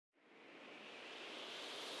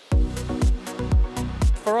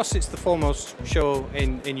For us, it's the foremost show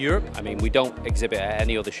in Europe. I mean, we don't exhibit at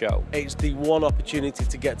any other show. It's the one opportunity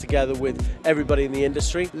to get together with everybody in the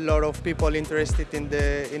industry. A lot of people interested in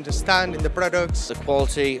the stand, in the products. The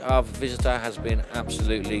quality of Visitor has been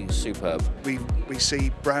absolutely superb. We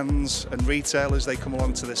see brands and retailers, they come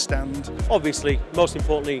along to the stand. Obviously, most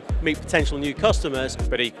importantly, meet potential new customers.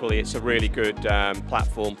 But equally, it's a really good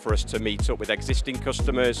platform for us to meet up with existing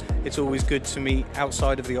customers. It's always good to meet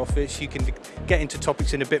outside of the office. You can get into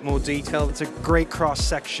topics in a bit more detail. It's a great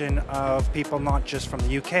cross-section of people, not just from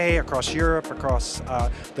the UK, across Europe, across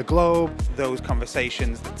the globe. Those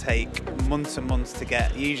conversations that take months and months to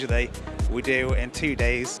get, usually we do in 2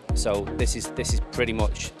 days. So this is pretty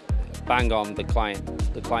much bang on the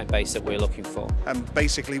client base that we're looking for. And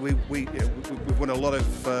basically, we've won a lot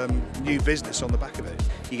of new business on the back of it.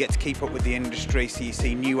 You get to keep up with the industry, so you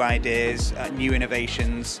see new ideas, new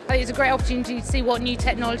innovations. I think it's a great opportunity to see what new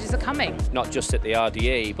technologies are coming. Not just at the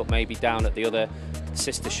RDE, but maybe down at the other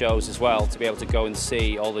sister shows as well, to be able to go and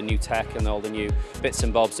see all the new tech and all the new bits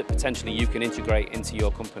and bobs that potentially you can integrate into your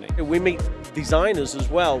company. We meet designers as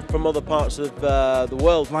well from other parts of the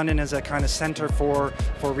world. London is a kind of centre for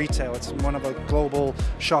retail. It's one of the global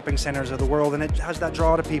shopping centres of the world, and it has that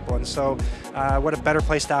draw to people. And so what a better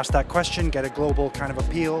place to ask that question, get a global kind of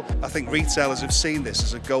appeal. I think retailers have seen this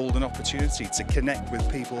as a golden opportunity to connect with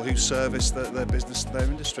people who service their business, their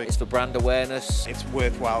industry. It's for brand awareness. It's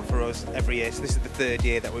worthwhile for us every year, so this is the 3rd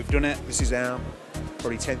year that we've done it. This is our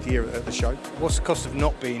probably 10th year at the show. What's the cost of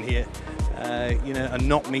not being here? And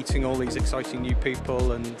not meeting all these exciting new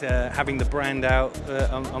people and having the brand out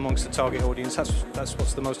amongst the target audience. That's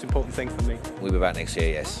what's the most important thing for me. We'll be back next year,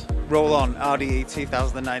 yes. Roll on, RDE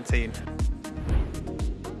 2019.